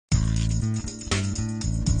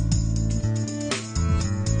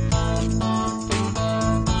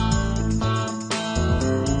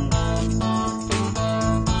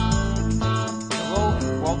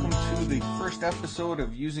episode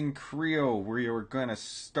of Using Creo, where you're going to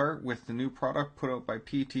start with the new product put out by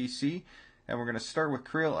PTC, and we're going to start with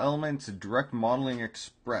Creo Elements Direct Modeling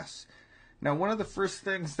Express. Now, one of the first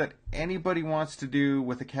things that anybody wants to do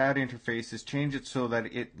with a CAD interface is change it so that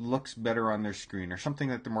it looks better on their screen, or something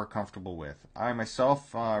that they're more comfortable with. I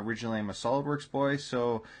myself, originally am a SolidWorks boy,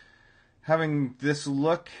 so having this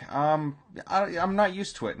look, I'm not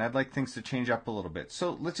used to it, and I'd like things to change up a little bit.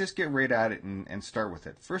 So let's just get right at it and start with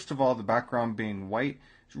it. First of all, the background being white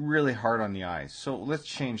is really hard on the eyes, so let's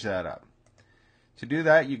change that up. To do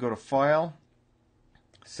that, you go to File,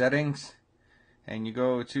 Settings, and you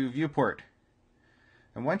go to Viewport.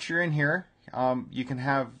 And once you're in here, you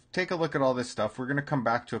can take a look at all this stuff. We're going to come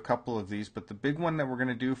back to a couple of these, but the big one that we're going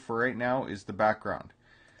to do for right now is the background.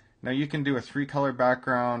 Now you can do a 3-color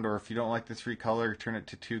background, or if you don't like the 3-color, turn it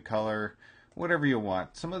to 2-color, whatever you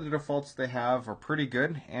want. Some of the defaults they have are pretty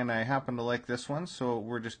good, and I happen to like this one, so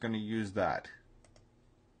we're just going to use that.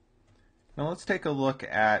 Now let's take a look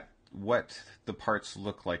at what the parts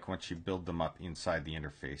look like once you build them up inside the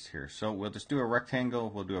interface here. So we'll just do a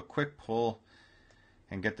rectangle, we'll do a quick pull,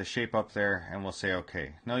 and get the shape up there, and we'll say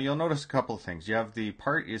OK. Now you'll notice a couple of things. You have the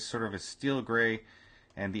part is sort of a steel gray,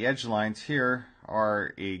 and the edge lines here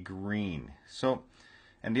are a green. So,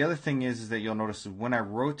 and the other thing is that you'll notice that when I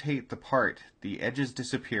rotate the part, the edges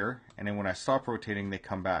disappear, and then when I stop rotating, they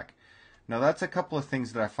come back. Now that's a couple of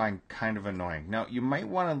things that I find kind of annoying. Now you might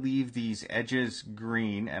want to leave these edges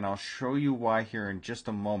green, and I'll show you why here in just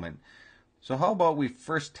a moment. So how about we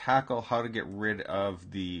first tackle how to get rid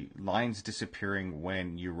of the lines disappearing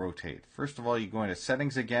when you rotate. First of all, you go into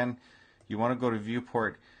Settings again, you want to go to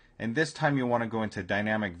Viewport, and this time you want to go into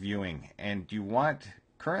Dynamic Viewing, and you want,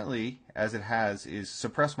 currently as it has, is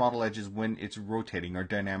Suppress Model Edges when it's rotating or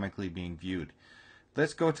dynamically being viewed.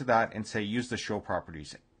 Let's go to that and say Use the Show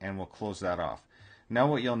Properties, and we'll close that off. Now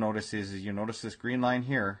what you'll notice is you notice this green line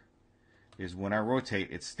here is when I rotate,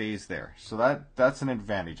 it stays there. So that's an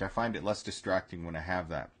advantage. I find it less distracting when I have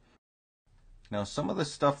that. Now some of the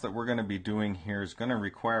stuff that we're going to be doing here is going to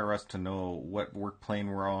require us to know what work plane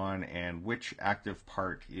we're on and which active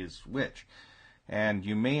part is which. And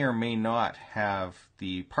you may or may not have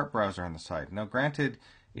the part browser on the side. Now granted,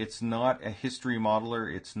 it's not a history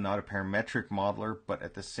modeler, it's not a parametric modeler, but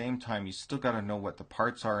at the same time you still got to know what the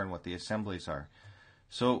parts are and what the assemblies are.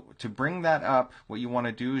 So to bring that up, what you want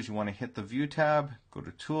to do is you want to hit the View tab, go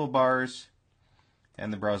to Toolbars,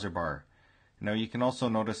 and the Browser bar. Now you can also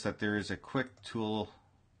notice that there is a quick tool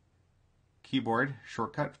keyboard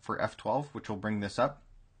shortcut for F12, which will bring this up.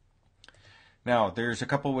 Now there's a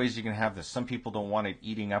couple ways you can have this. Some people don't want it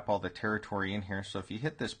eating up all the territory in here, so if you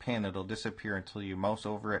hit this pin, it'll disappear until you mouse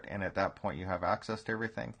over it, and at that point you have access to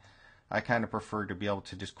everything. I kind of prefer to be able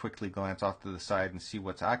to just quickly glance off to the side and see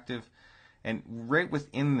what's active. And right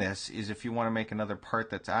within this is, if you want to make another part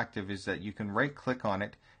that's active, is that you can right click on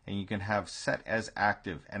it and you can have Set as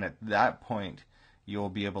Active, and at that point you'll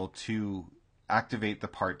be able to activate the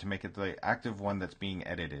part to make it the active one that's being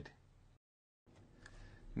edited.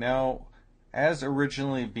 Now, as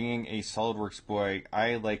originally being a SolidWorks boy,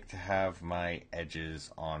 I like to have my edges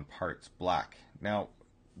on parts black. Now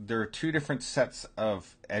there are two different sets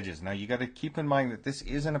of edges. Now you got to keep in mind that this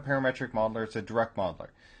isn't a parametric modeler, it's a direct modeler.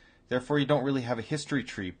 Therefore, you don't really have a history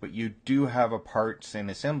tree, but you do have a parts and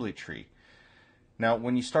assembly tree. Now,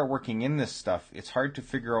 when you start working in this stuff, it's hard to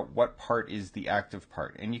figure out what part is the active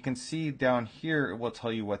part. And you can see down here, it will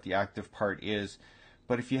tell you what the active part is.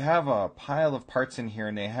 But if you have a pile of parts in here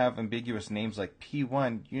and they have ambiguous names like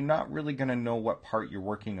P1, you're not really going to know what part you're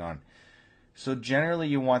working on. So generally,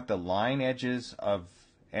 you want the line edges of,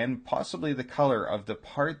 and possibly the color of the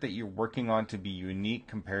part that you're working on to be unique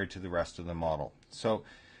compared to the rest of the model. So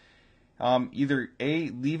either A,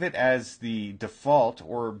 leave it as the default,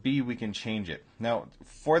 or B, we can change it. Now,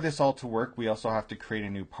 for this all to work, we also have to create a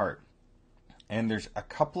new part. And there's a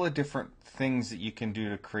couple of different things that you can do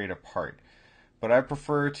to create a part. But I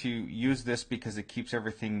prefer to use this because it keeps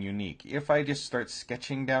everything unique. If I just start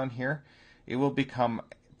sketching down here, it will become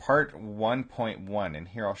part 1.1. And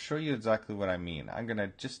here I'll show you exactly what I mean. I'm going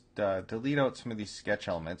to just delete out some of these sketch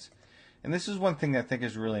elements. And this is one thing that I think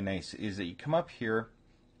is really nice, is that you come up here,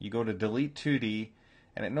 you go to Delete 2D,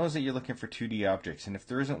 and it knows that you're looking for 2D objects. And if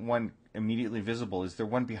there isn't one immediately visible, is there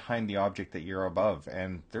one behind the object that you're above?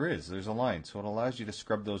 And there is. There's a line. So it allows you to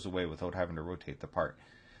scrub those away without having to rotate the part.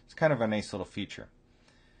 It's kind of a nice little feature.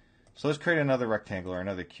 So let's create another rectangle or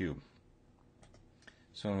another cube.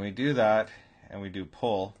 So when we do that, and we do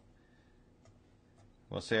pull,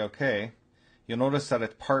 we'll say OK. You'll notice that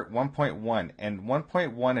it's part 1.1, and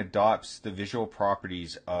 1.1 adopts the visual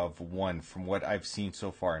properties of 1 from what I've seen so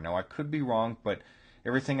far. Now I could be wrong, but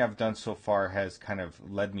everything I've done so far has kind of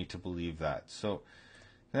led me to believe that. So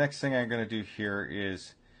the next thing I'm going to do here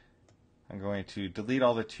is I'm going to delete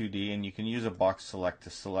all the 2D, and you can use a box select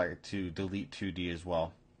to delete 2D as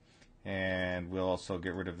well. And we'll also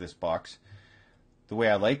get rid of this box. The way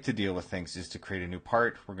I like to deal with things is to create a new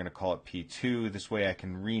part. We're going to call it P2. This way I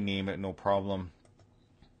can rename it, no problem.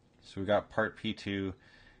 So we got part P2,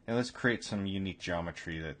 and let's create some unique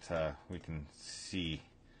geometry that we can see.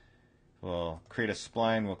 We'll create a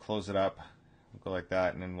spline, we'll close it up, we'll go like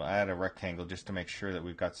that, and then we'll add a rectangle just to make sure that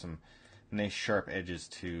we've got some nice sharp edges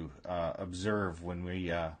to observe when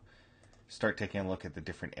we start taking a look at the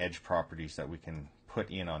different edge properties that we can put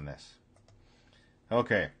in on this.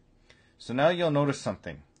 Okay, so now you'll notice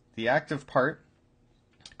something. The active part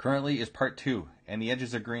currently is part 2, and the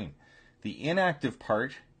edges are green. The inactive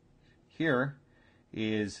part here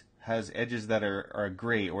has edges that are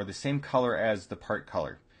gray, or the same color as the part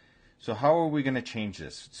color. So how are we going to change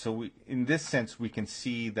this? So in this sense, we can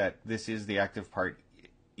see that this is the active part.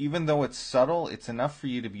 Even though it's subtle, it's enough for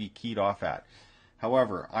you to be keyed off at.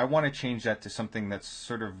 However, I want to change that to something that's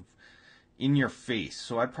sort of in your face.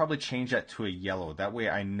 So I'd probably change that to a yellow. That way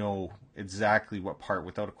I know exactly what part,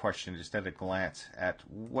 without a question, just at a glance, at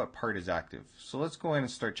what part is active. So let's go in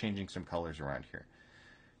and start changing some colors around here.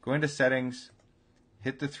 Go into settings,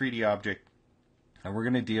 hit the 3D object, and we're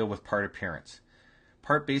going to deal with part appearance.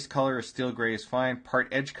 Part base color is still gray is fine. Part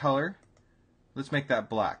edge color, let's make that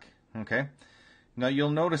black. Okay. Now you'll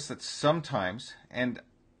notice that sometimes, and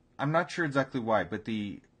I'm not sure exactly why, but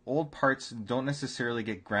the old parts don't necessarily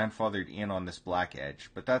get grandfathered in on this black edge,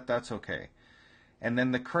 but that's okay. And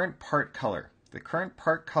then the current part color. The current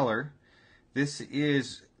part color, this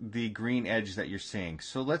is the green edge that you're seeing.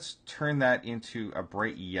 So let's turn that into a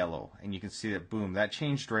bright yellow, and you can see that, boom, that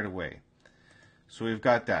changed right away. So we've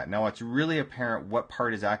got that. Now it's really apparent what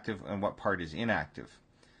part is active and what part is inactive.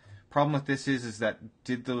 Problem with this is that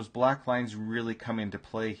did those black lines really come into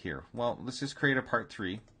play here? Well, let's just create a part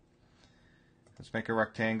 3. Let's make a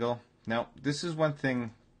rectangle. Now this is one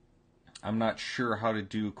thing I'm not sure how to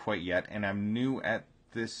do quite yet, and I'm new at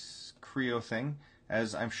this Creo thing,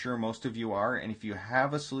 as I'm sure most of you are, and if you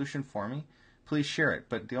have a solution for me, please share it.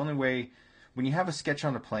 But the only way, when you have a sketch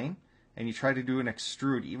on a plane and you try to do an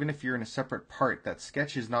extrude, even if you're in a separate part, that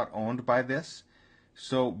sketch is not owned by this.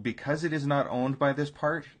 So because it is not owned by this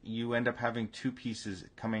part, you end up having two pieces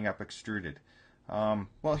coming up extruded.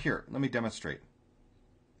 Well, here, let me demonstrate.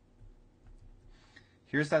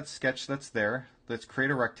 Here's that sketch that's there. Let's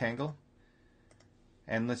create a rectangle,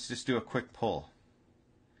 and let's just do a quick pull.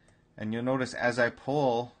 And you'll notice as I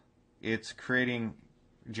pull, it's creating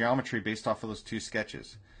geometry based off of those two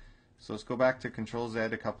sketches. So let's go back to Control Z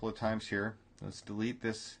a couple of times here. Let's delete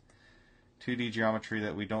this 2D geometry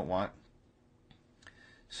that we don't want.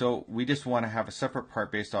 So we just want to have a separate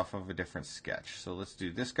part based off of a different sketch. So let's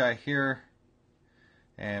do this guy here,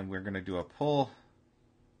 and we're going to do a pull,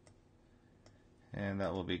 and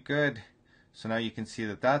that will be good. So now you can see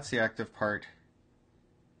that that's the active part,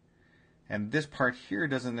 and this part here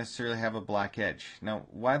doesn't necessarily have a black edge. Now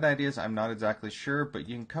why that is, I'm not exactly sure, but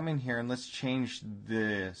you can come in here and let's change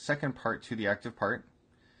the second part to the active part.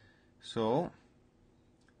 So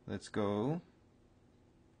let's go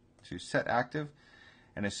to set active,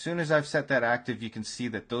 and as soon as I've set that active, you can see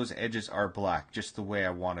that those edges are black, just the way I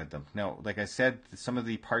wanted them. Now, like I said, some of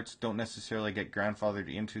the parts don't necessarily get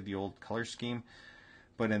grandfathered into the old color scheme,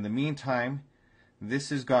 but in the meantime, this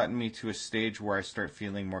has gotten me to a stage where I start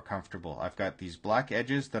feeling more comfortable. I've got these black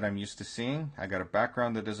edges that I'm used to seeing. I got a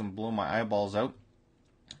background that doesn't blow my eyeballs out,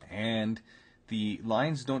 and the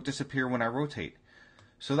lines don't disappear when I rotate.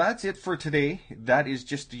 So that's it for today. That is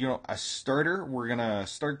just, a starter. We're gonna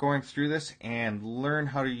start going through this and learn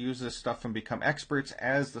how to use this stuff and become experts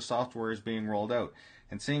as the software is being rolled out.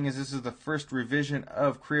 And seeing as this is the first revision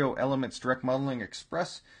of Creo Elements Direct Modeling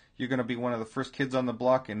Express, you're going to be one of the first kids on the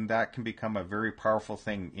block, and that can become a very powerful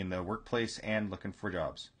thing in the workplace and looking for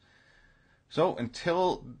jobs. So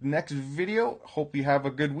until next video, hope you have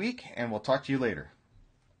a good week, and we'll talk to you later.